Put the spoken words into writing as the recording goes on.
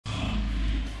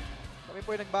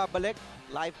Kami po ay nagbabalik.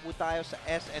 Live po tayo sa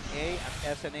SNA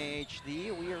at SNA HD.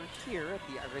 We are here at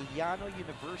the Arellano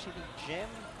University Gym.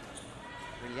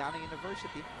 Arellano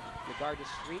University, Legarda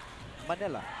Street,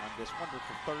 Manila on this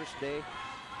wonderful Thursday,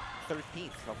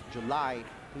 13th of July,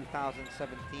 2017.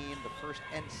 The first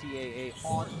NCAA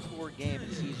on-tour game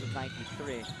in season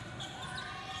 93.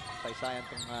 Saysayan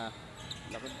itong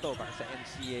laban to para sa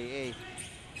NCAA.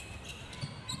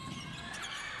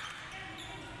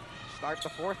 Start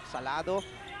the fourth, Salado,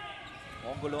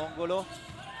 Ongolo,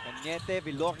 Cañete,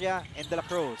 Viloria, and De La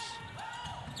Cruz.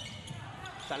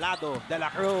 Salado, De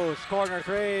La Cruz, corner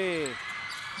three.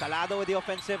 Salado with the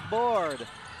offensive board.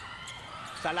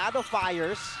 Salado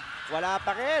fires. Wala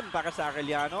pa rin para sa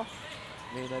Arellano.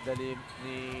 May nadali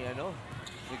ni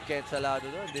Ken Salado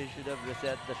doon. They should have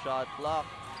reset the shot clock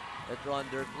at run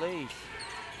their plays.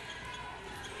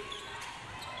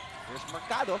 Here's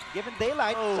Mercado, given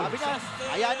daylight. Sabi niya,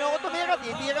 hayaan niyo ako tumira.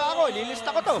 Titira ako,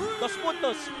 ililista ko to. 2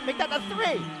 puntos. Make that a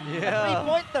 3. Yeah. A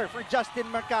 3-pointer for Justin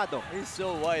Mercado. He's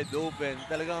so wide open.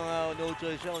 Talagang no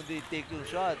choice siya kundi take yung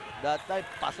shot. That time,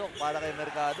 pasok para kay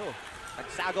Mercado.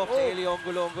 Nagsagop si Eli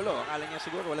Ongolo. Akala niya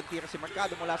siguro walang tira si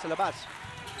Mercado mula sa labas.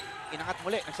 Inangat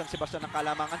muli ng San Sebastian ng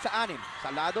kalamangan sa 6.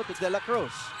 Salado to De La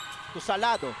Cruz. To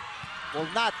Salado. Will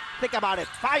not think about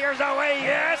it. Fires away.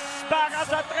 Yes! Para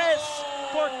sa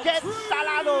 3 for Ken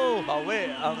Salado.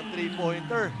 Bawi ang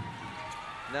 3-pointer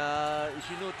na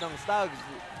isinut ng Stags.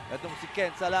 Itong si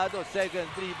Ken Salado, second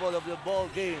 3-ball of the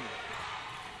ball game.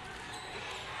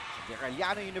 The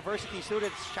Arellano University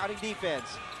students shouting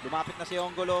defense. Lumapit na si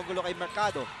Ongolo kay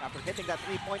Mercado after hitting that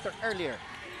 3-pointer earlier.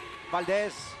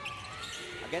 Valdez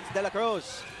against De La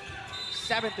Cruz.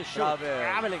 7 to shoot.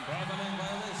 Traveling.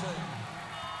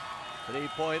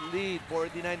 3-point lead,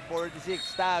 49-46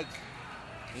 Stags.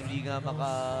 Hindi nga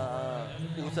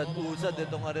maka-usad-usad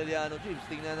itong Arellano teams.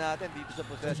 Tingnan natin dito sa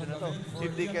possession na to.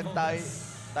 If they can tie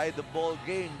the ball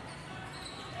game.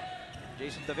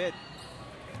 Jason David.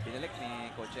 Pinalik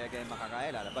ni Coach Ege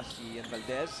Makakaya. Lalabas si Ian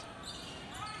Valdez.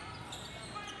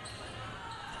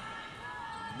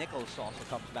 Nichols also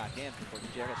comes back in for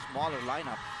the Jerry. Smaller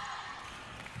lineup.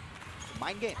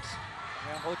 Mind games.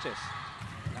 Ang coaches.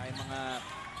 Na yung mga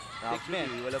big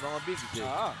men. Wala mga bigs eh.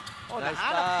 Nice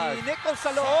pass. Si Nichols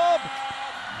sa loob.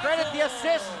 Credit the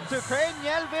assist to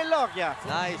Craniel Viloria.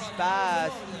 Nice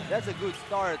pass. That's a good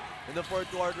start in the fourth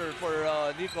quarter for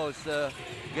Nichols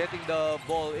getting the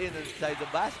ball inside the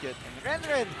basket. And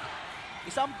Renren,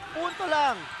 1 punto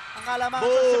lang ang kalamangan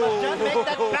sa Sebastian. Make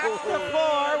that back to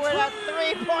 4 with a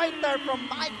 3-pointer from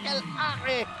Michael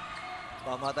Are.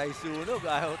 Pamatay sunog.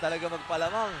 Ayaw talaga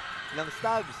magpalamang ng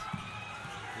Stags.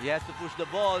 He has to push the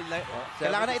ball.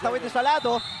 Kailangan na itawid ni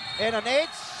Salado. And an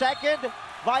 8-second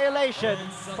violation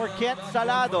for Kent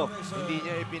Salado. Hindi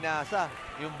niya ipinasa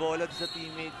yung bola sa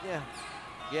teammate niya.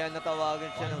 Kaya natawagan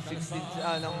siya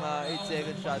ng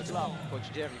 8-second shot clock.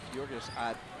 Coach Jerry furious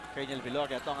at Craniel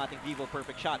Viloria. Ito ang ating Vivo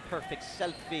perfect shot. Perfect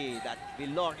selfie that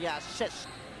Viloria assist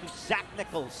to Zach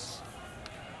Nichols.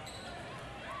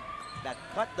 That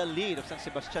cut the lead of San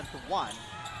Sebastian to 1.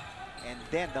 And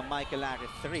then the Michael Are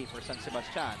 3 for San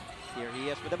Sebastian. Here he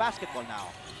is with the basketball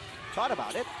now. Thought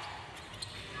about it.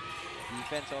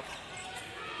 Defense of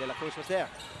De La Cruz was there.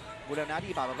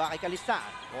 Bulanadi, bababa kay Kalistan.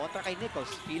 Kontra kay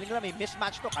Nichols. Feeling lang may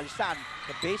mismatch to. Kalistan,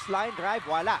 the baseline drive,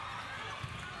 wala.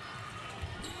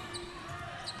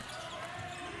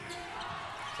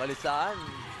 Kalistaan,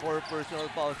 4 personal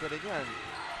fouls na rin yan.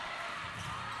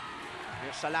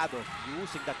 Here's Salado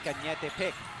using that Cañete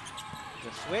pick. The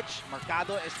switch,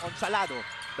 Mercado is on Salado.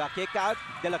 The kick out,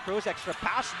 De La Cruz, extra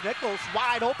pass. Nichols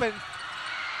wide open.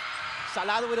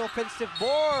 Salado with offensive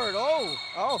board.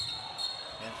 Oh.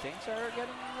 And things are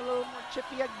getting a little more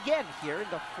chippy again here in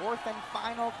the 4th and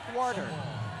final quarter.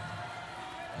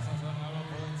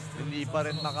 Hindi pa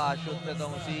rin makashoot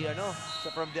itong si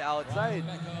from the outside.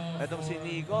 Itong si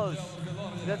Nichols.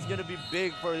 That's gonna be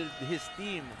big for his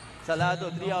team. Salado,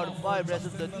 3 out of 5. Rest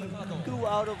of the team, 2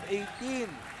 out of 18.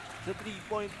 The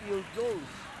 3-point field goals.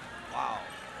 Wow.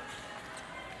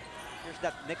 Here's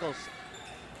that Nichols.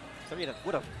 Sorry, that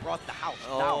would have brought the house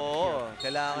down here.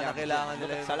 Kailangan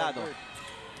nila yung Salado.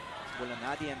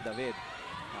 Bulanadi and David.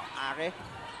 Now, Are.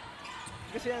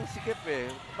 Kasi ang sikip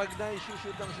eh. Pag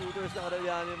na-shoot ng shooters ng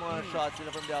Arellano yung mga shots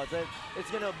nila from the outside,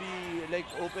 it's gonna be like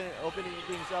opening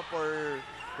things up for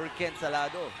Ken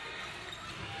Salado.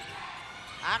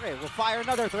 Are will fire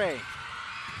another 3.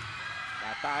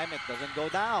 That time, it doesn't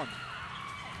go down.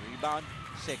 Rebound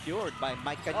secured by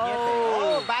Mike Cañete.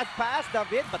 Oh, bad pass,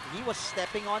 David, but he was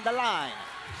stepping on the line.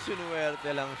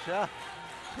 Sinuwerte lang siya.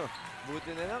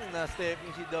 Buti na lang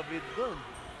na-stepping si David doon.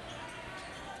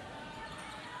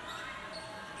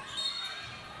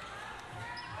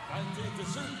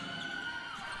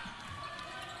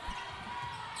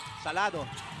 Salado.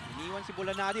 Iniwan si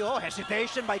Bulanadi. Oh,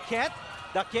 hesitation by Kent.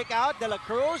 The kick out. De La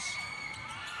Cruz.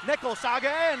 Nichols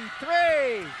again.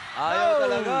 3. Ayaw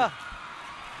talaga.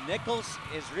 Nichols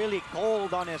is really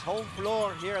cold on his home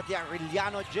floor here at the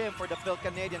Arellano gym for the Phil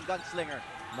Canadian gunslinger.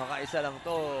 Makaisa lang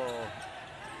to.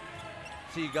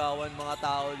 Sigawan mga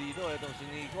tao dito. Itong si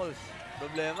Nichols.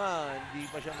 Problema, hindi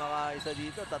pa siya makaisa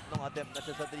dito. 3 attempt na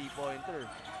siya sa 3-pointer.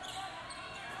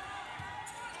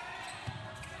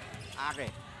 Are.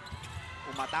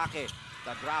 Umatake.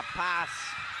 The drop pass.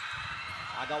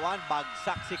 Agawan.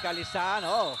 Bagsak si Calisan.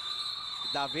 Oh.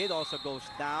 David also goes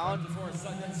down.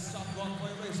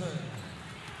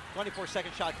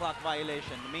 24-second shot clock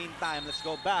violation. In the meantime, let's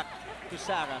go back to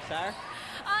Sarah. Sarah?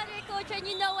 Andre, Coach, and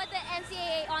you know what, the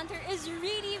NCAA on tour is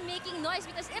really making noise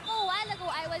because if a while ago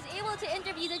I was able to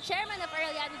interview the chairman of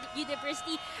Arellano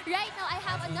University, right now I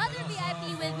have another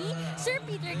VIP with me, Sir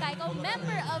Peter Kaiko,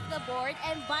 member of the board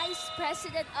and Vice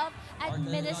President of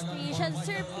Administration.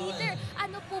 Sir Peter,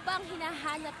 ano po bang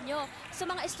hinahanap nyo sa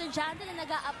mga estudyante na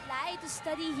nag-a-apply to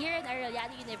study here at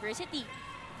Arellano University?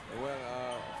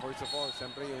 Well, first of all,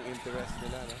 siyempre yung interest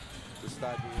nila to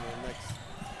study next.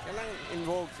 Kailangan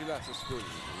involved sila sa school,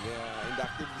 in the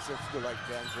activities of school like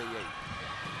the NCAA.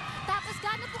 Tapos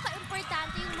gaano po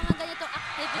ka-importante yung mga ganitong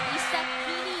activities that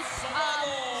really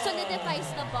solidifies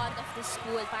the bond of the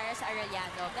school para sa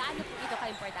Arellano? Gaano po ito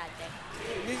ka-importante?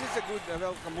 This is a good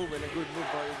welcome move and a good move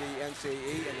for the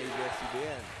NCAA and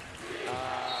ABS-CBN.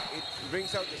 It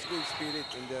brings out the school spirit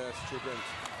in the students.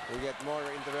 They get more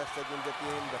interested in the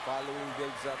team, the following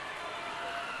builds up.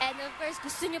 And of course,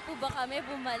 gusto niyo po ba kami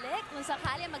bumalik kung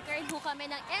sakali magkaroon po kami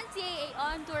ng NCAA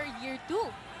On Tour Year 2?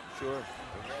 Sure.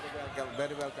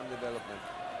 Very welcome development.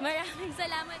 Maraming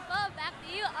salamat po. Back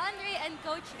to you, Andre and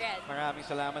Coach Red. Maraming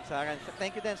salamat, Sarah.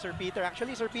 Thank you din, Sir Peter.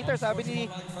 Actually, Sir Peter, sabi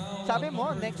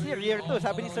mo, next year 2.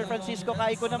 Sabi ni Sir Francisco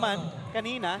Kaiko naman,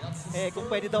 kanina, kung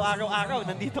pwede daw araw-araw,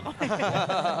 nandito kami.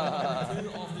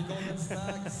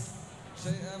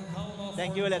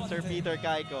 Thank you ulit, Sir Peter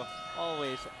Kaiko.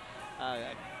 Always,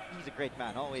 he's a great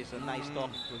man. Always nice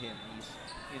talking to him. He's,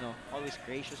 always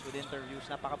gracious with interviews.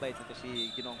 Napakabait nito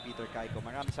si Ginoong Peter Kaiko.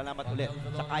 Maraming salamat ulit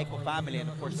sa Kaiko family and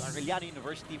of course to Arellano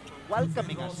University for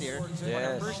welcoming us here for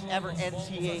our first ever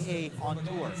NCAA on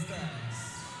tour.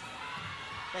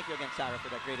 Thank you again, Sarah, for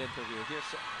that great interview. Here's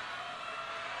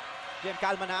Jim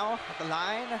Calma now at the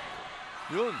line.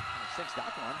 Yun. Since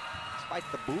that one, despite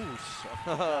the boos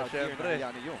of here in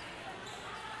Arellano yun.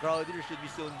 Crowd here should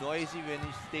be so noisy when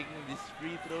he's taking these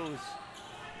free throws.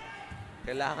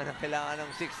 Kailangan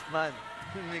ng sixth man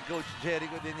ni Coach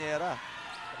Jericho Diniera.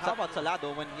 How about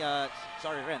Salado when,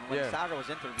 Ren, when Sarah was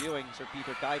interviewing Sir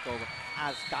Peter Kaiko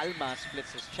as Calma splits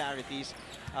his charities,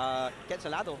 Ken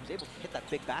Salado was able to hit that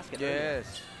big basket earlier.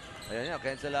 Yes. Ayan yan,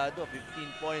 Ken Salado, 15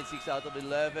 points, 6 out of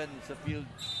 11 sa field.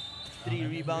 3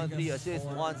 rebound, 3 assists,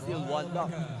 1 steal, 1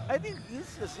 block. I think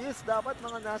his assists dapat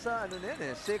mga nasa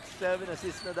 6, 7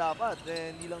 assists na dapat.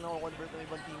 Hindi lang nako-convert ng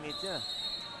ibang teammates niya.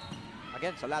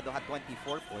 Again, Salado had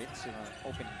 24 points in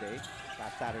opening day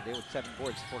last Saturday with 7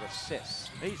 boards, 4 assists.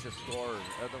 He's a scorer.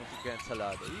 Itong si Ken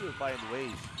Salado. He will find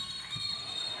ways.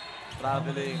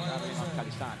 Traveling.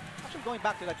 Kalisan. Actually, going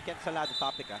back to that Ken Salado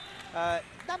topic,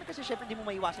 dami kasi syempre hindi mo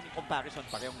maiwasan yung comparison.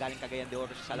 Parehong galing Cagayan de Oro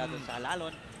sa Salado sa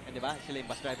Alalon. And diba, sila yung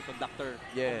bus driver conductor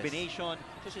combination.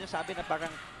 So sinasabi na parang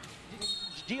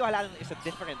Gio Alalon is a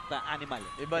different animal.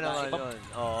 Iba naman yun.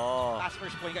 Last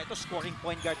first point guard. Ito scoring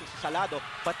point guard to sa Salado.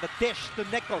 But the dish to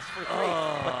Nichols for 3.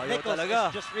 But Nichols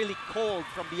is just really cold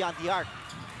from beyond the arc.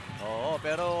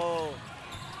 Pero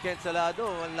Ken Salado,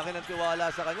 ang laki ng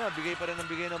tiwala sa kanya. Bigay pa rin ng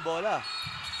bigay ng bola.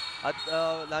 At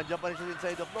nandiyan pa rin siya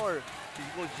inside the floor. Si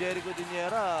Coach Jericho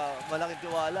Diniera, malaking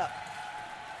tiwala.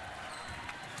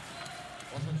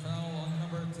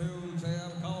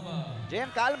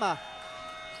 JM Calma.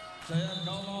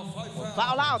 Will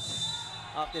foul out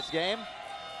of this game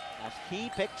as he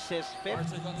picks his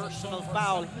 5th personal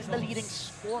foul. He's the leading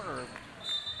scorer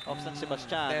of San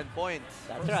Sebastian. 10 points.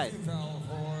 That's right.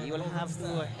 He will have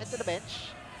to head to the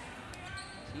bench.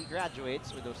 He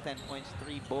graduates with those 10 points,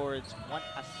 3 boards, 1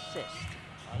 assist.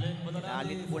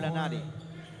 Alin Bulanari.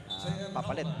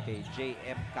 Papalit kay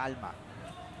JM Calma.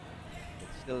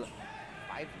 It's still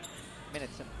 5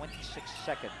 minutes and 26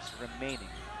 seconds remaining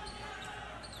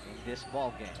in this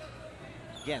ball game.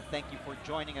 Again, thank you for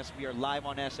joining us. We are live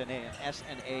on SNA and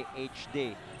SNA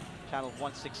HD, channel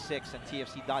 166 and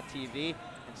TFC.TV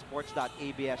and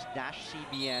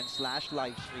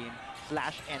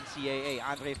sports.abs-cbn/livestream/NCAA.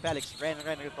 Andre Felix, Ren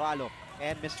Ritualo,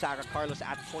 and Miss Sarah Carlos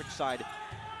at courtside.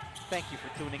 Thank you for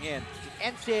tuning in to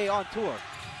NCAA on Tour.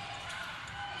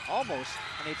 Almost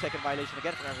an 8-second violation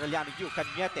again for Arellano U.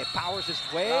 Cañete powers his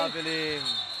way. Traveling.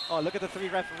 Oh, look at the 3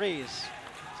 referees.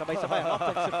 Sabay-sabay,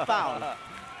 offensive foul.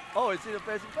 Oh, it's an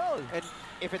offensive foul. And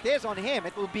if it is on him,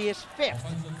 it will be his 5th.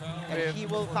 And he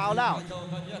will foul out.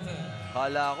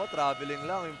 Kala ko, traveling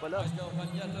lang. Yung pala.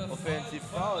 Offensive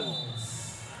foul.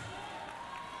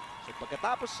 So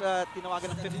pagkatapos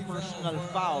tinawagan ng 5th personal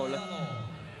foul,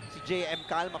 si J.M.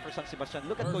 Calma for San Sebastian.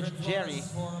 Look at Coach Jerry.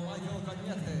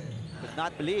 Could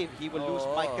not believe he will lose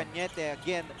Mike Cañete.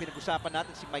 Again, pinag-usapan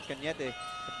natin si Mike Cañete.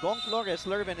 But Gong Flores,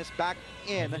 Lervin is back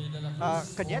in.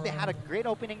 Cañete had a great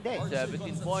opening day.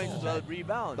 17 points, 12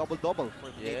 rebounds. Double-double for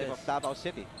the native of Davao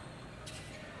City.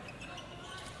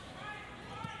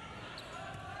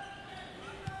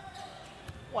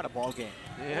 What a ball game.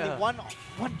 Yeah. Only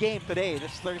one game today,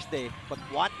 this Thursday. But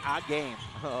what a game.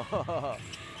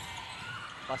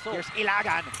 Pasok. Here's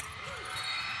Ilagan.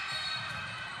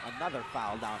 Another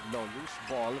foul down low. Loose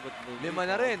ball. With Lima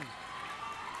na rin.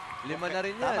 Lima na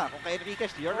rin yan. Tama, kung kay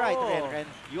Enriquez, you're right, Ren.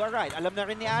 You are right. Alam na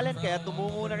rin ni Allen, kaya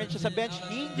tumungo na rin siya sa bench.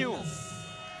 He knew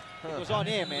it was on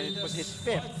him, and it was his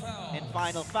 5th and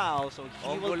final foul, so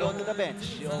he will go to the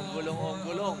bench. Si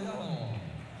Ongulong.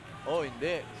 Oh,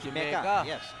 hindi. Si Mecca. Mecca.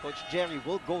 Yes, Coach Jerry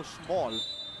will go small.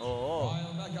 Oo.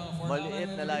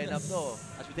 Maliit na lineup to.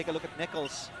 As we take a look at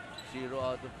Nichols. 0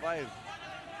 out of 5.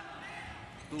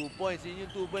 2 points. Yun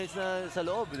yung 2 points na sa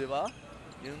loob, di ba?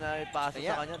 Yung naipasa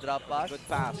sa kanya, drop pass. Good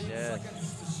pass. Yes.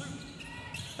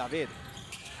 David.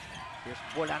 Here's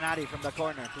Bolanari from the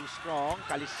corner. Too strong.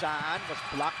 Kalisaan was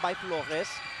blocked by Flores.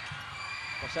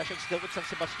 Possession still with San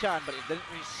Sebastian, but it didn't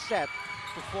reset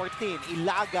to 14.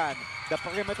 Ilagan, the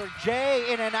perimeter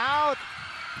J, in and out.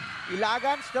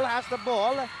 Ilagan still has the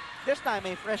ball. This time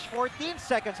a fresh 14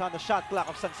 seconds on the shot clock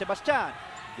of San Sebastian.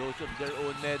 Dose of their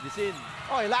own medicine.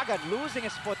 Oh, Ilagan losing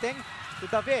his footing to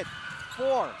David.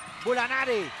 4.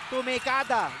 Bulanari to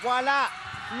Mekada. Wala.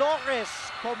 Flores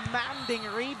commanding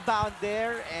rebound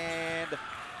there, and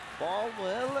ball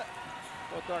will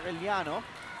go to Arellano.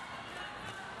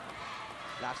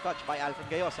 Last touch by Alfred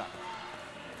Gayosa.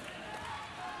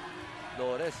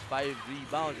 Flores, 5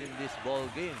 rebounds in this ball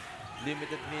game.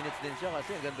 Limited minutes din siya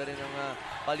kasi ang ganda rin ng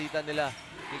palitan nila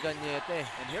ni Cañete.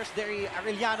 And here's the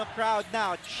Arellano crowd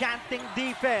now chanting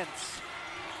defense.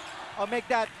 I'll make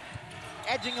that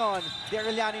edging on the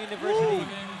Arellano University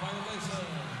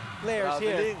players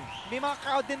here. May mga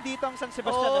crowd din dito ang San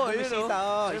Sebastian na bumisita.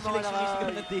 Sila sinisigaw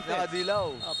ng defense. Nakadilaw.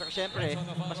 Pero syempre,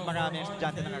 mas marami ang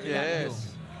estudyante ng Arellano.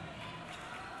 Yes.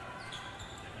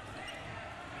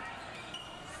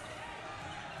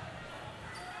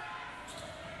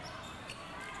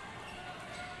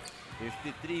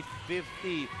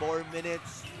 .53-50, 4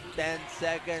 minutes, 10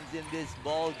 seconds in this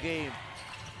ball game.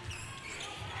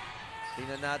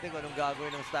 Tingnan natin kung anong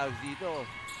gagawin ng Stags dito.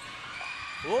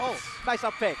 Oh, nice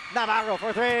up fake. Navarro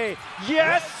for 3.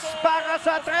 Yes! Para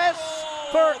sa 3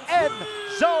 for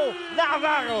Enzo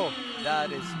Navarro.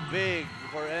 That is big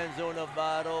for Enzo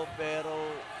Navarro, pero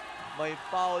may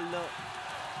foul na.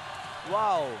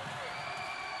 Wow!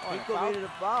 He committed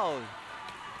a foul.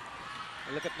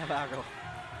 Look at Navarro.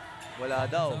 Wala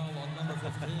daw.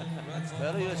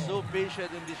 Pero he was so patient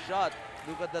in this shot.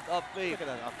 Look at that up fake. Look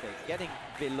at that up fake. Getting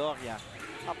Viloria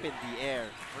up in the air.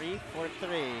 3 for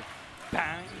 3.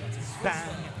 Bang,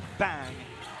 bang, bang.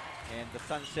 And the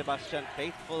San Sebastian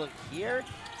faithful here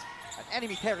at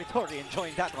enemy territory,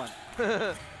 enjoying that one.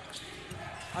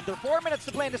 Under 4 minutes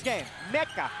to play in this game.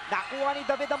 Mecca, nakuha ni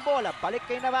David ang bola. Balik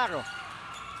kay Navarro.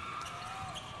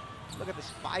 Look at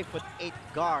this 5'8"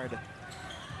 guard.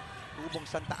 Tubong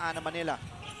Santa Ana, Manila.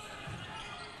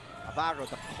 Navarro,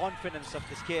 the confidence of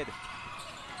this kid.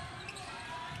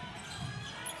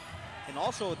 And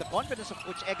also the confidence of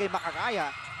Coach Egay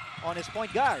Macaraya on his point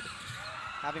guard.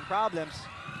 Having problems.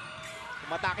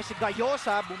 Tumatake si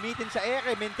Gayosa, bumitin sa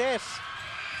ere, Mentes.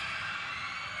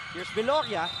 Here's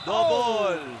Viloria.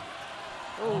 Double!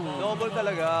 Oh. Double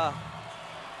talaga.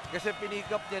 Kasi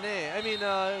pinick up niya na eh. I mean,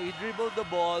 he dribbled the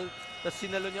ball, tapos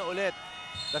sinalo niya ulit.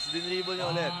 Tapos dinribble niya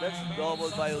ulit. That's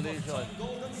double violation.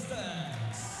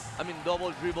 I mean,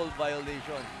 double dribble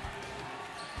violation.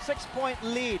 6-point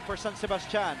lead for San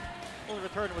Sebastian. We'll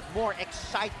return with more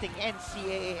exciting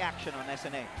NCAA action on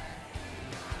SNA.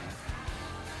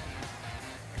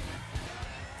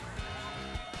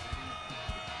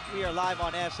 We are live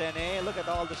on SNA. Look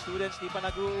at all the students. Di pa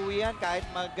nag-uuwian kahit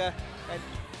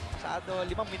pasado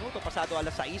 5 minuto, pasado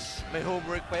alas 6. May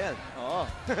homework pa yan. Oo.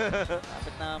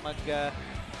 Dapat na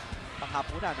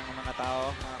panghapunan ng mga tao,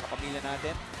 mga kapamilya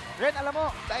natin. Ren, alam mo,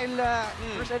 dahil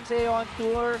first NCAA on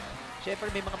tour,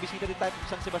 syempre may mga bisita din tayo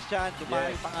sa San Sebastian.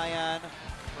 Dumayo pa nga yan.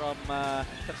 from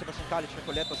San Sebastian College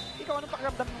Recoletos. Ikaw, anong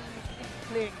pakiramdam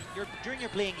during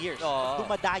your playing years? Oo.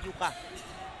 Dumadayo ka.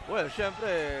 Well, syempre,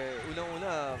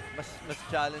 unang-una, mas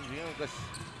challenging yun kasi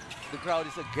the crowd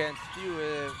is against you.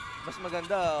 Mas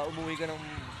maganda umuwi ka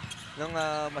ng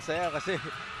masaya kasi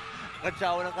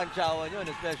kantsawan yun,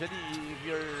 especially if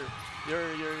you're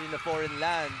in a foreign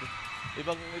land.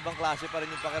 Ibang klase pa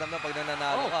rin yung pakiramdam pag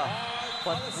nananalo ka.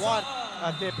 But one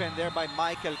tip in there by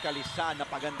Michael Calisan.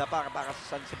 Napaganda para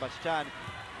sa San Sebastian.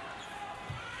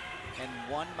 And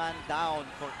one man down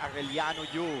for Arellano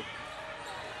U.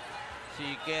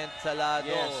 Si Kent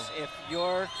Salado. Yes, if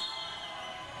you're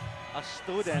a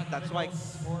student, that's why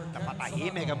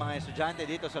napatahimik ang mga estudyante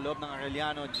dito sa loob ng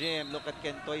Arellano Gym. Look at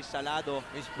Kentoy Salado.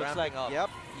 He's Looks like, cramping up.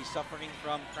 yep, he's suffering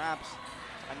from cramps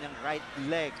sa kanyang right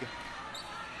leg.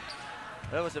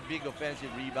 That was a big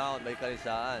offensive rebound by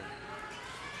Calisaan.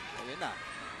 Ayun na.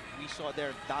 We saw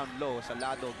there down low,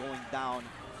 Salado going down.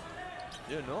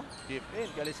 You know, deep in.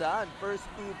 Calisaan, first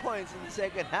 2 points in the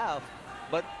second half.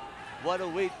 But what a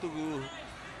way to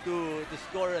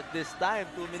score at this time.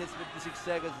 2 minutes, 56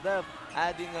 seconds left.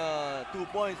 Adding 2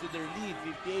 points to their lead,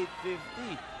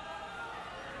 58-50.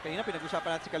 Kanina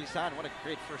pinag-usapan natin si Calisan. What a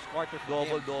great first quarter for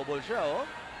him. Double-double siya, oh.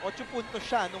 8 puntos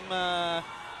siya nung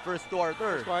First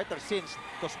quarter. first quarter. Since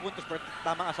 2 puntos, pero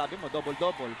tama nga sabi mo,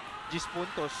 double-double. 10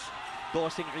 puntos,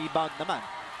 12 rebound naman.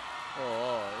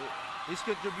 Oh, he's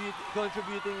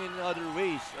contributing in other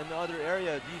ways, in other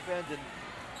area, defense and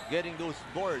getting those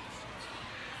boards.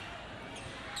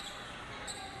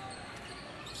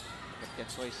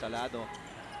 Kentoy Salado.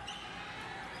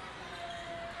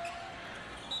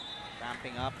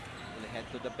 Ramping up, will head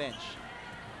to the bench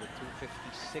with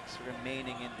 2:56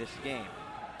 remaining in this game.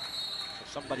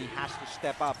 So somebody has to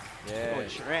step up. Yes.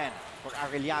 Coach Ren for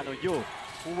Arellano U.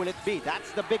 Who will it be?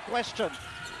 That's the big question.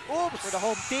 Oops, for the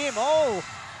home team. Oh!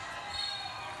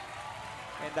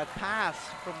 And that pass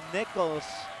from Nichols.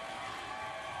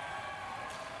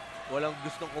 Walang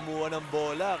gustong kumuha ng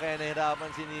bola, kaya nahirapan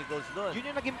si Nichols doon.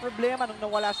 Yun yung naging problema nung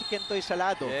nawala si Kentoy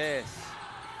Salado. Yes.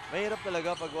 Mahirap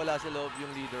talaga pag wala sa loob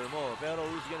yung leader mo. Pero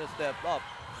who's gonna step up?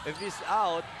 If he's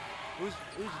out, who's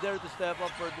there to step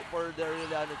up for the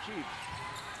Arellano Chiefs?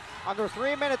 Under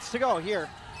 3 minutes to go here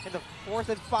in the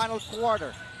fourth and final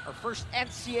quarter. Our first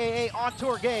NCAA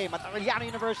on-tour game at Arellano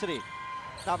University.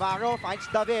 Navarro finds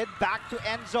David, back to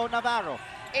Enzo Navarro.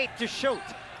 8 to shoot.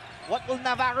 What will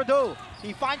Navarro do?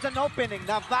 He finds an opening.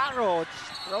 Navarro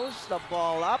just throws the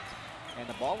ball up, and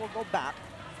the ball will go back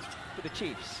to the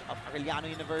Chiefs of Arellano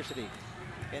University.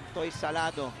 Kentoy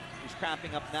Salado, who's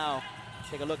cramping up now.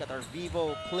 Take a look at our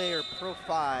Vivo player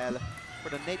profile for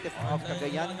the native of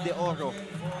Cagayan de Oro.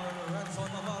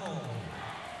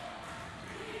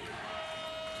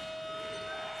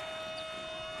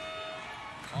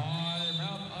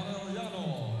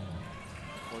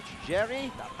 Coach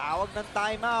Jerry, tatawag ng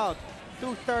timeout.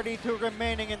 2:32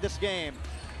 remaining in this game.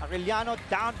 Arellano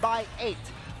down by 8.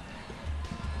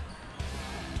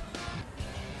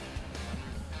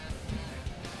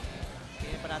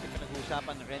 Hindi pa natin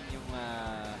pinag-uusapan rin yung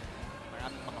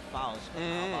maraming mga fouls.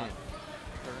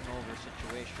 Turnover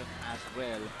situation as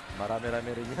well.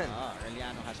 Marami-rami rin yan.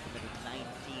 Arellano has committed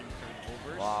 19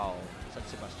 turnovers. Wow. San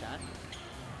Sebastian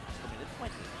has committed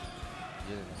 20.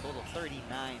 Yun. Total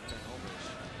 39 turnovers.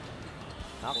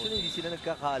 Actually, hindi sila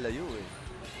nagkakalayo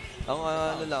eh. Ang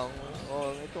ano lang,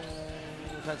 itong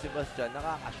San Sebastian,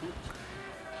 nakakashoot.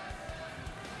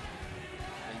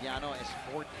 Arellano is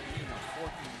 14 of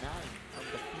 49 from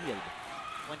the field.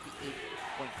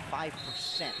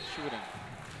 28.5% shooting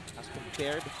as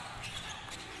compared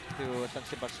to San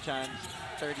Sebastian's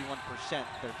 31%.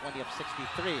 They're 20 of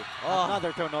 63. Another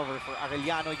turnover for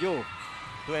Arellano U.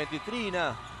 23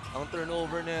 na ang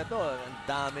turnover nito. Ang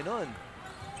dami nun.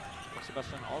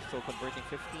 Sebastian also converting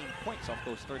 15 points off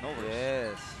those turnovers.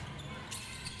 Yes.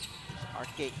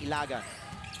 RK Ilagan.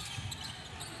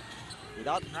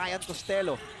 Without Ryan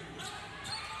Costello.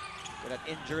 With an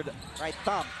injured right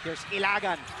thumb. Here's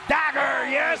Ilagan. Dagger!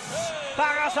 Yes!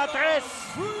 Para sa tres!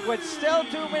 With still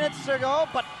 2 minutes to go,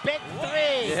 but big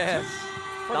three! Yes.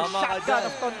 From shotgun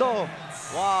of Tondo.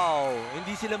 Wow.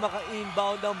 Hindi sila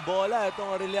maka-inbound ng bola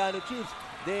itong Arellano Chiefs.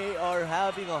 They are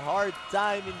having a hard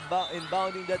time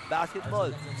inbounding that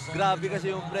basketball. Grabe kasi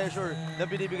yung pressure na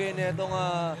binibigay na itong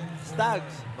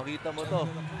Stags. Makita mo to.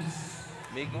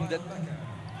 Making that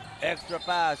extra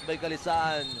pass by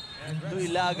Calisaan to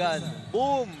Ilagan.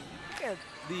 Boom! You can't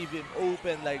leave him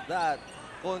open like that.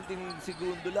 Konting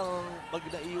segundo lang pag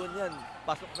naiwan yan.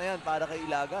 Pasok na yan para kay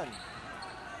Ilagan.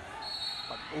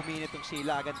 Pag uminit yung si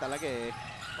Ilagan talaga eh.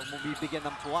 Pag bibigyan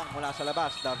ng puwang mula sa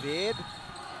labas. David.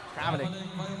 Traveling.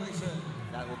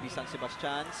 That will be San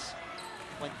Sebastian's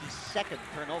 22nd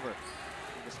turnover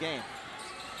in this game.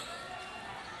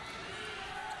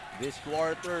 This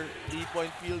quarter, 3-point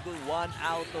field goal, 1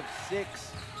 out of 6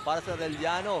 para sa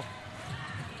Arellano.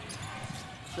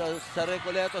 Sa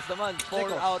Recoletos naman, 4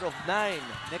 Nichols. out of 9.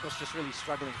 Nichols just really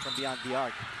struggling from beyond the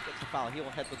arc. Gets a foul. He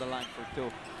will head to the line for 2.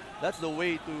 That's the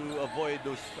way to avoid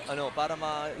those, para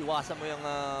maiwasan mo yung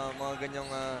mga ganyang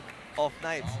off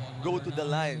nights. Go to the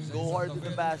line, go hard to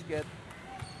the basket,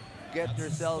 get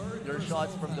yourself your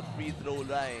shots from the free throw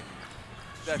line,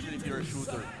 especially if you're a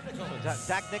shooter. So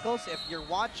Zach Nichols, if you're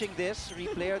watching this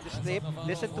replay or this tape,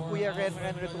 listen to Kuya Ren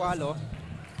Ritualo.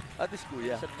 At least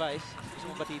kuya. His advice. Gusto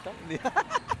mo ba tito?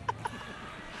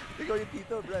 Ikaw yung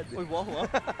tito, Brad. Uy, wow, wow.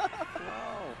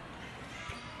 Wow.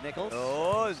 Nichols,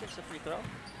 Oh, 6 a free throw.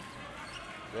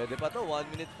 pwede pa to,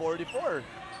 1 minute 44.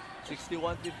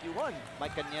 61-51.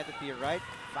 Mike Cañete to your right,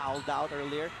 fouled out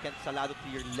earlier. Kent Salado to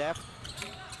your left.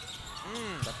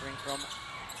 Suffering from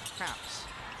cramps,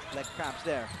 leg cramps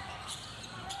there.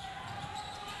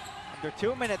 Under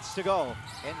 2 minutes to go.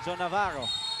 Enzo Navarro.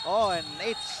 Oh, an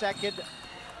 8-second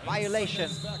violation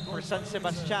for San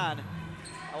Sebastian.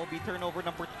 That will be turnover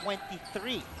number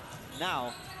 23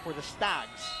 now for the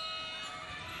Stags.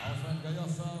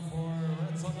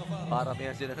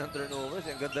 Paramihan sila ng turnovers.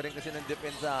 Ang ganda rin kasi ng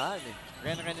depensahan eh.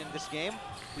 Ren in this game,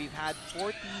 we've had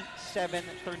 47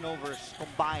 turnovers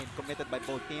combined committed by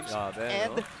both teams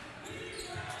and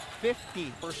 50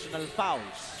 personal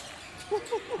fouls.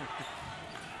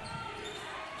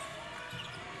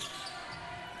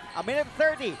 A minute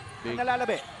 30 ang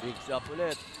nalalabi. Big stop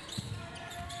ulit.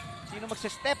 Sino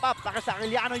magse-step up? Para sa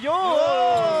Arellano yun!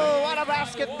 Oh, what a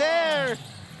basket there!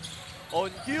 On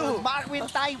cue. Marwin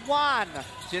Taiwan.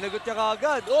 Sinagot niya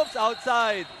kaagad. Oops,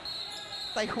 outside.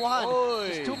 Taiwan. Oy.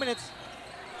 Just 2 minutes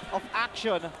of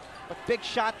action. But big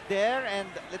shot there. And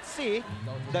let's see,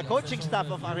 the coaching staff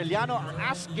of Arellano are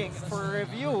asking for a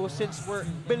review since we're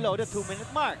below the 2-minute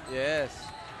mark. Yes.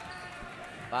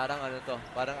 Parang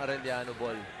parang Arellano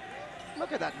ball.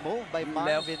 Look at that move by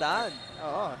Marvin. Left hand.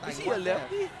 Oh, Is he a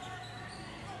lefty?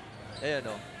 Ayan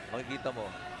o, makikita mo.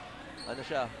 Ano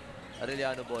siya?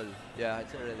 Arellano ball. Yeah,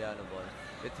 it's Arellano ball.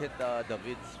 It hit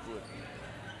David's foot.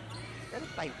 Pero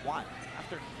Taiwan,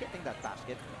 after hitting that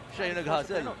basket, Siya yung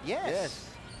nag-hustle.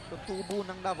 Yes. Tutubo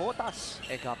ng Navotas.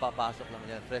 Eh, kapapasok lang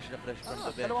yan. Fresh na fresh from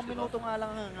the bench. 2 minuto nga lang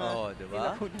ang diba?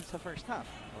 nilakunin sa first half.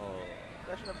 Oh,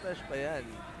 fresh na fresh pa yan.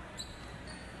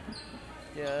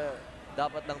 Kaya,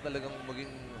 dapat lang talagang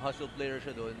maging hustle player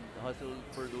siya doon. Hustle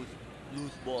for those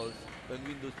loose balls and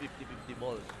win those 50-50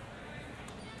 balls.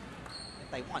 And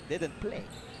Taiwan didn't play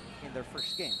in their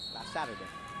first game last Saturday.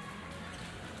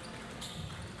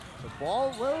 So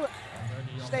ball will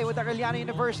stay with Arellano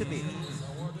University.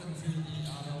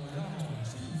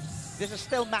 This is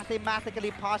still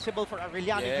mathematically possible for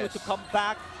Arellano U to come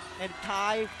back and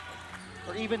tie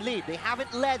or even lead. They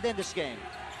haven't led in this game.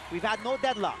 We've had no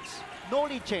deadlocks, no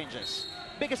lead changes.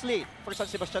 Biggest lead for San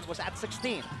Sebastian was at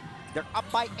 16. They're up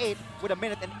by 8 with 1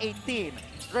 minute and 18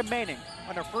 remaining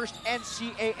on their first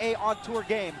NCAA on tour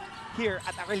game here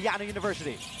at Arellano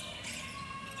University.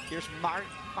 Here's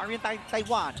Marian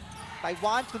Taiwan.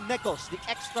 Taiwan to Nichols, the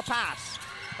extra pass.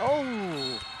 Oh!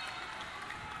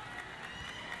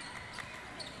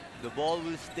 The ball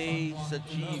will stay sa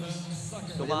Chiefs.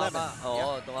 Tumama,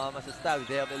 tumama sa Stags.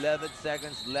 They have 11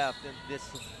 seconds left in this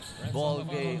ball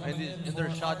game, in their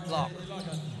shot clock.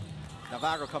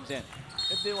 Navarro comes in.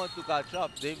 If they want to catch up,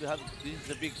 this is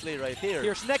a big play right here.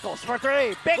 Here's Nichols for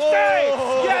 3. Big 3!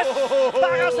 Yes!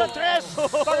 Para sa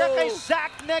 3! Para kay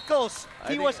Zach Nichols.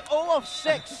 He was 0 of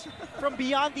 6 from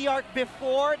beyond the arc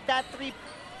before that 3.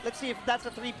 Let's see if that's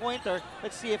a 3-pointer.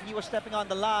 Let's see if he was stepping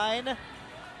on the line.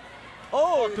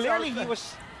 Oh, clearly he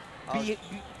was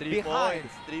behind.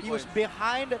 He was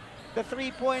behind the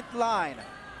 3-point line.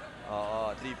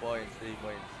 Oh, 3 points, 3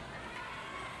 points.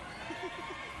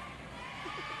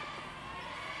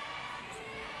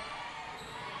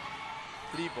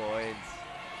 Three points.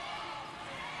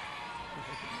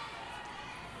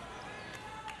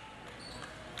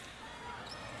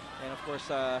 And of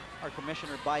course, our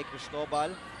commissioner, Bay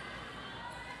Cristobal.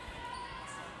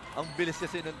 Ang bilis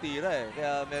kasi ng tira eh.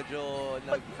 Kaya medyo...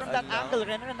 But from that angle,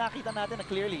 Renner, nakita natin na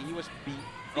clearly he was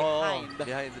behind the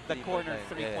corner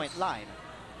 3-point line.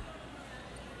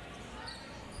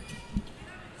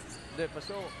 Hindi,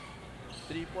 paso.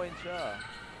 3 points siya.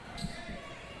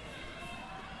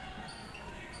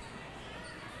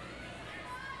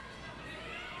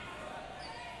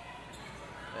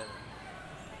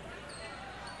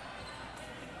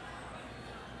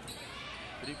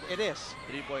 It is.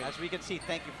 3 points. As we can see,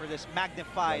 thank you for this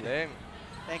magnified. Galing.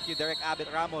 Thank you, Derek Abit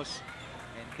Ramos.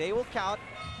 They will count.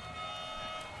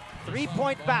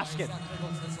 3-point basket.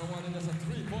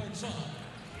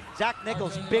 Zach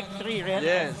Nichols, big three, Ren.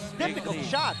 Yes, Difficult big three.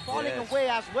 shot, falling Yes. away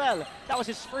as well. That was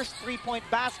his first 3-point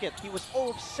basket. He was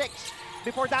 0 of 6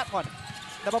 before that one.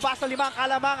 Nababasa 5 ang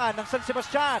kalamangan ng San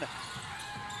Sebastian.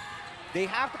 They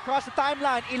have to cross the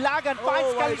timeline. Ilagan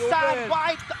finds wide Calisan, open.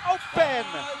 wide open.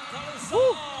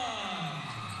 Woo!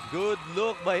 Good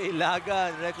look by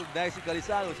Ilagan. Recognizing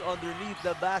Calisan was underneath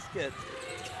the basket.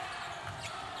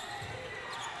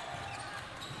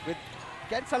 With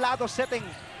Ken Salado sitting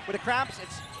with the cramps,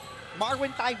 it's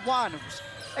Marwin Taiwan who's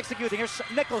executing. Here's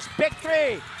Nichols, big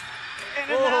three. In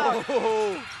and out.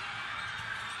 Oh.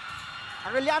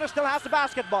 Arellano still has the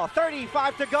basketball.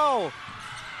 35 to go.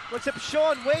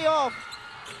 Concepcion way off.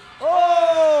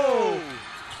 Oh!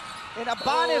 And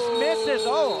Abanes misses.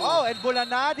 Oh, and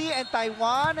Bulanadi and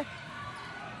Taiwan.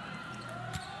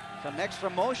 Some extra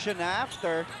motion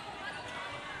after.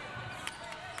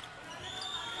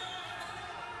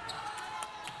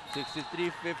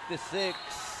 (63-56).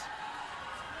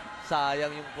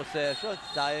 Sayang yung possession,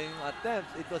 sayang yung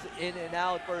attempts. It was in and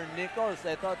out for Nichols.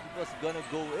 I thought it was gonna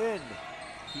go in.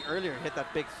 He earlier hit that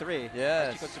big three.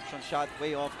 Yes. Concepcion shot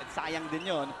way off. And sayang din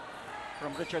yun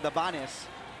from Richard Abanes.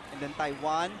 And then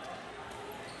Taiwan.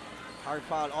 Hard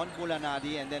foul on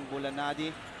Bulanadi. And then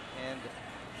Bulanadi and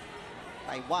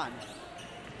Taiwan.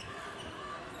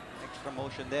 Extra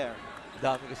motion there.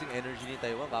 Dami kasing energy ni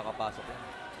Taiwan, kakapasok yan.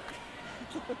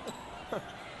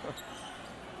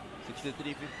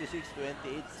 63-56,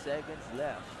 28 seconds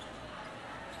left.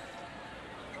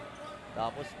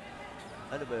 Tapos,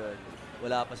 ano ba yun?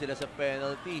 Wala pa sila sa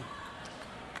penalty.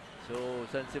 So,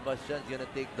 San Sebastian's gonna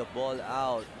take the ball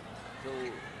out. So,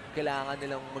 kailangan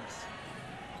nilang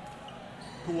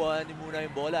kuhanin muna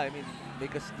yung bola. I mean,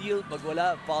 make a steal. Pag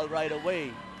wala, foul right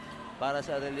away para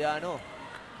sa Arellano.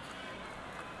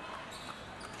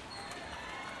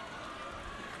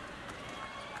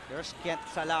 There's Kent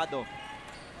Salado.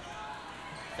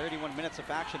 31 minutes of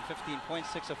action, 15 points,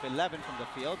 6 of 11 from the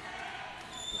field.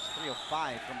 It's 3 of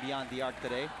 5 from beyond the arc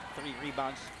today. 3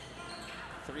 rebounds,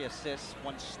 3 assists,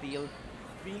 1 steal.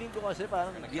 Feeling ko kasi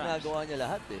parang ginagawa niya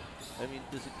lahat eh. I mean,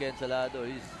 to si Ken Salado,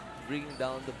 he's bringing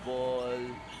down the ball,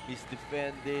 he's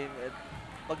defending, at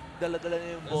pag dala-dala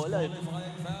niya yung bola,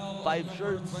 5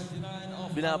 shirts,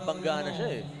 binabangga na siya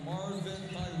eh.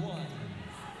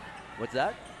 What's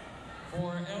that?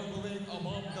 For elbowing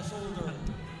above the shoulder.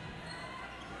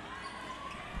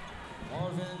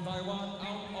 Marvin Taiwan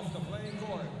out of the playing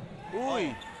court.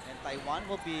 Uy! And Taiwan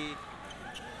will be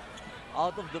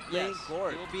Out of the playing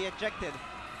court. He will be ejected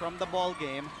from the ball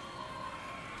game.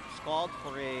 It's called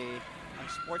for a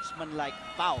unsportsmanlike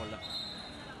foul.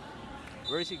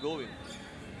 Where is he going?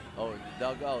 Oh, the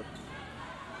dugout.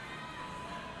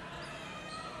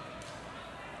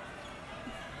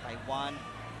 Taiwan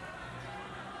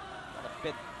got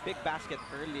a big basket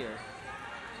earlier.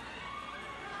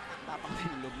 Tapang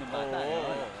tinulog ng bata.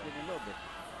 Tinulog eh.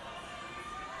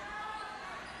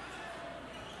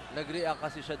 Nag-react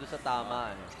kasi siya doon sa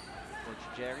tama. Coach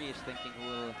Jerry is thinking who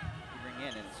will bring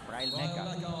in. It's Brian Brian Mecca.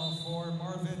 Mecca for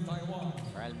Marvin Taiwan.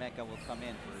 Brian Mecca will come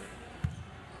in for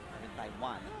Marvin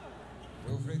Taiwan.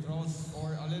 Two free throws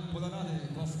for Alin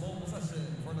Bulanadi plus ball possession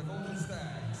for the Golden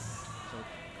Stags. So,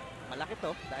 malaki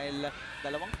to dahil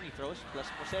dalawang free throws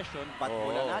plus possession, but Oh.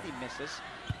 Bulanadi misses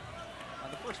on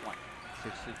the first one.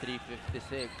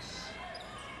 63-56.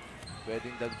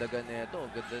 Pwedeng dagdagan na ito.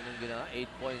 Ganda nung ginawa.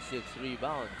 8.6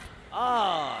 rebounds.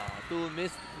 2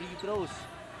 missed free throws.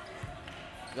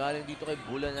 Galing dito kay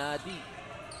Bulanadi.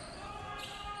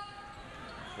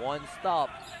 1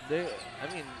 stop. I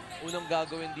mean, unang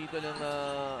gagawin dito ng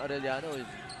Arellano is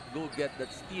go get that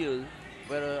steal.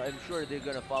 Pero I'm sure they're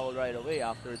gonna foul right away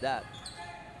after that.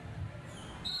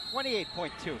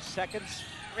 28.2 seconds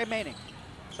remaining.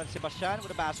 San Sebastian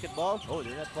with a basketball. Oh,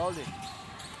 they're not fouling.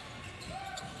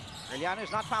 Arellano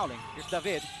is not fouling. Here's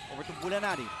David over to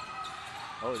Bulanadi.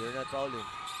 Oh, they're not fouling.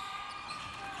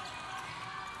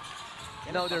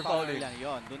 Yan Now ang they're pa-foul fouling. Arellano.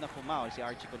 Yun, doon na pumaw si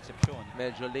Archie Concepcion.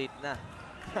 Medyo late na.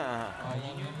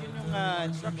 Yun yung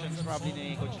instructions probably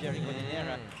ni Coach Jerry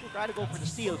Codinera. Try to go for the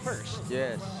steal first.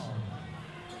 Yes.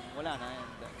 Wala na.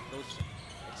 And those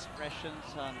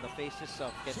expressions on the faces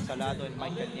of Ken Salado and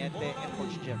Mike Cañete and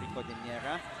Coach Jerry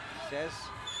Codinera says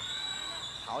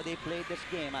how they played this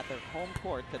game at their home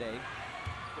court today.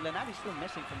 Bulanadi still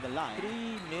missing from the line.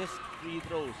 3 missed free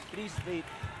throws. 3 straight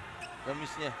na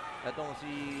miss niya. Itong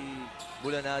si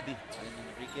Bulanadi. Alin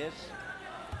Enriquez.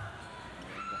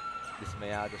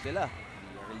 Dismayado sila.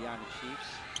 The Arellano Chiefs.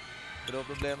 Pero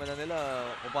problema na nila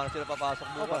kung paano sila papasok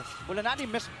bukas. Bulanadi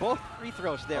missed both free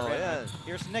throws there. Oh, yeah.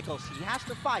 Here's Nichols. He has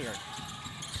to fire.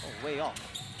 Oh, way off.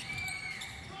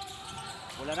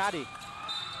 Bulanadi.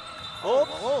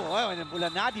 And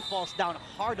Bulanadi falls down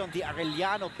hard on the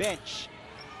Arellano bench.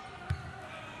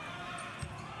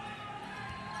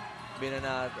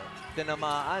 Binanado.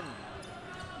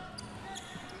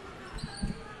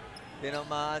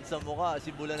 Tinamaan sa mukha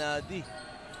si Bulanadi.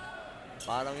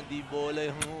 Parang hindi bola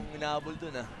yung inabol dun,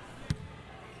 ah.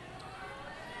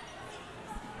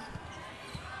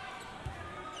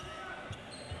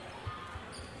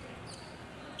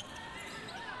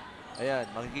 Ayan,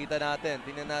 makikita natin.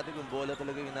 Tingnan natin kung bola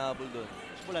talaga yung inabol dun.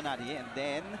 Bulanadi, and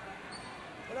then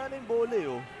Wala na yung bola,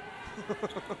 oh.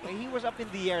 he was up in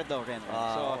the air though, Ren.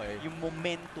 So, okay. yung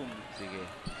momentum. Sige.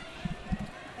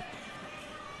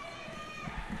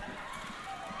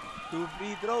 2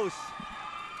 free throws.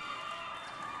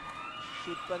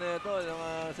 Shoot pa na ito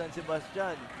ng San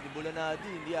Sebastian. Ni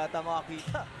Bulanadi, hindi ata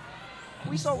makakita.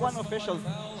 We saw one official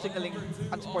signaling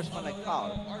unsportsmanlike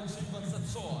foul.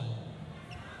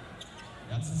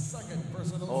 That's the second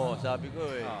personal Oh, foul. sabi ko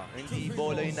eh. Hindi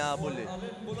bola inabol eh.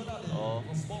 Oh.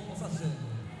 Ball possession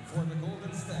for the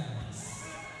Golden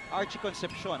Stags. Archie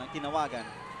Concepcion ang tinawagan.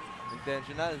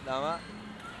 Intentional, tama?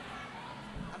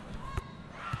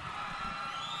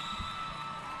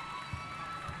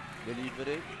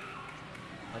 Delivery.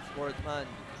 At sportsman.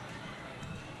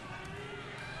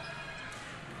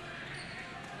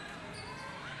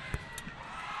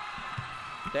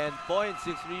 Ten points,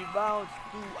 6 rebounds,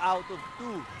 2 out of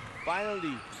 2.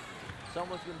 Finally,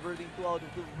 someone's converting 2 out of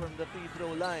 2 from the free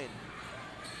throw line.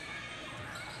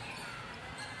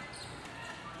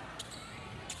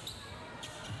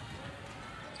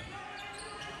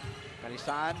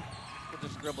 Kalisan could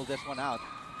just dribble this one out.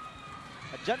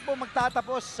 At dyan po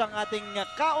magtatapos ang ating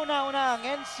kauna-unang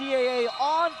NCAA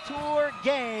on-tour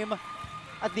game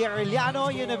at the Arellano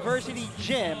University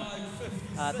Gym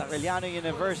at Arellano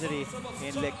University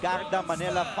in Legarda,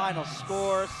 Manila. Final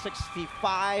score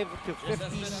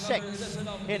 65-56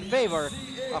 in favor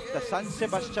of the San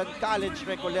Sebastian College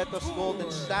Recoletos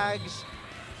Golden Stags.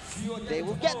 They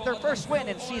will get their first win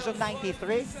in season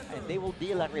 93 and they will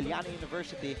deal Arellano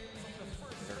University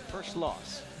their first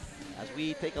loss. As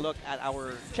we take a look at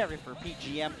our cherry for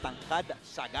PGM, tangkad,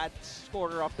 sagad,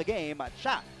 scorer of the game, at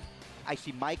siya ay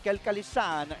si Michael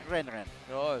Kalisan, Renren.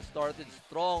 Oh, started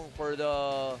strong for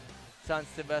the San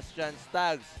Sebastian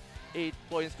Stags. 8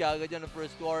 points kaagad yan in the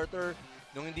first quarter.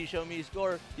 Nung hindi siya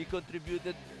score, he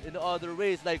contributed in other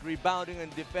ways like rebounding and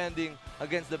defending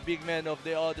against the big men of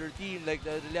the other team like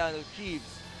the Arellano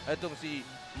Chiefs. Itong si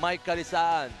Mike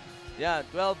Kalisaan. Yan,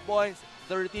 12 points,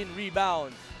 13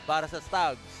 rebounds para sa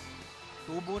Stags.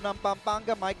 Tubo ng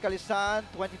Pampanga, Mike Kalisan,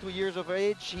 22 years of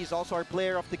age. He's also our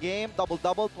player of the game.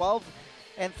 Double-double, 12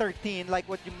 and 13. Like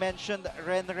what you mentioned,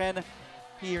 Renren,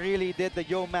 he really did the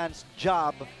yeoman's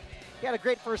job. He had a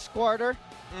great first quarter.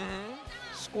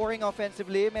 Scoring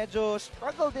offensively. Medyo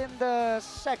struggled in the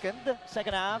second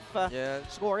half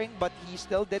scoring, but he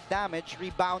still did damage,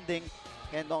 rebounding,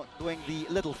 and doing the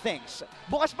little things.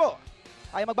 Bukas po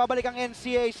ay magbabalik ang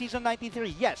NCAA Season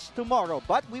 93. Yes, tomorrow.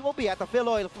 But we will be at the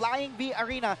Philoil Flying V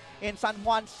Arena in San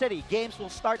Juan City. Games will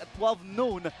start at 12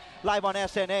 noon live on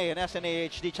SNA and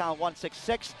SNA HD Channel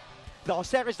 166. The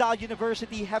Jose Rizal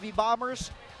University Heavy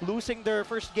Bombers, losing their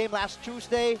first game last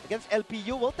Tuesday against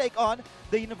LPU, will take on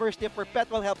the University of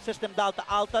Perpetual Health System Dalta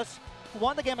Altas, who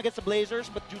won the game against the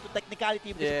Blazers, but due to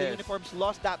technicality because of the uniforms,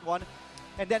 lost that one.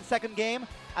 And then second game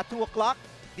at 2 o'clock,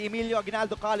 the Emilio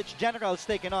Aguinaldo College Generals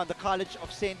taking on the College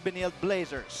of St. Benilde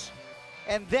Blazers.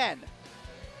 And then,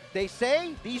 they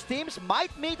say these teams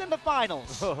might meet in the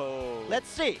finals. Let's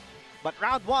see. But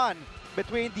round one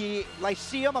between the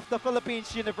Lyceum of the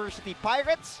Philippines University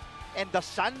Pirates and the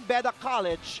San Beda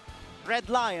College Red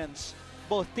Lions.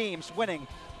 Both teams winning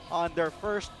on their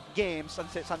first games.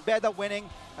 San Beda winning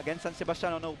against San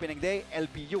Sebastian on opening day.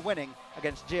 LPU winning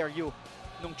against JRU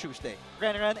nung Tuesday.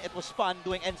 Renren, it was fun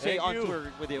doing NCAA on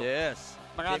tour with you. Yes.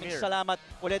 Maraming salamat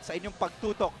ulit sa inyong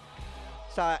pagtutok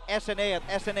sa SNA at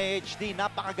SNA HD.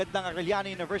 Napakagandang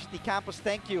Arellano University campus.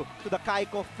 Thank you to the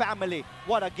Kaiko family.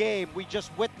 What a game we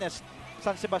just witnessed.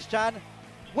 San Sebastian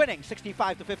winning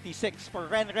 65-56 for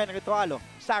Renren Ritualo,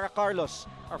 Sarah Carlos,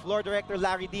 our floor director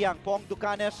Larry Diang, Pong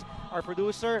Ducanes, our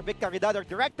producer Vic Caridad, our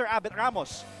director Abet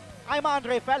Ramos. I'm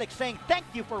Andre Felix saying thank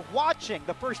you for watching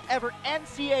the first ever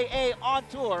NCAA on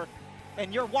tour,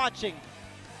 and you're watching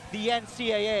the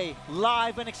NCAA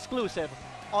live and exclusive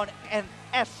on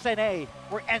SNA,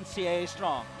 where NCAA is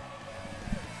strong.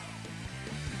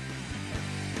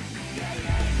 Yeah, yeah.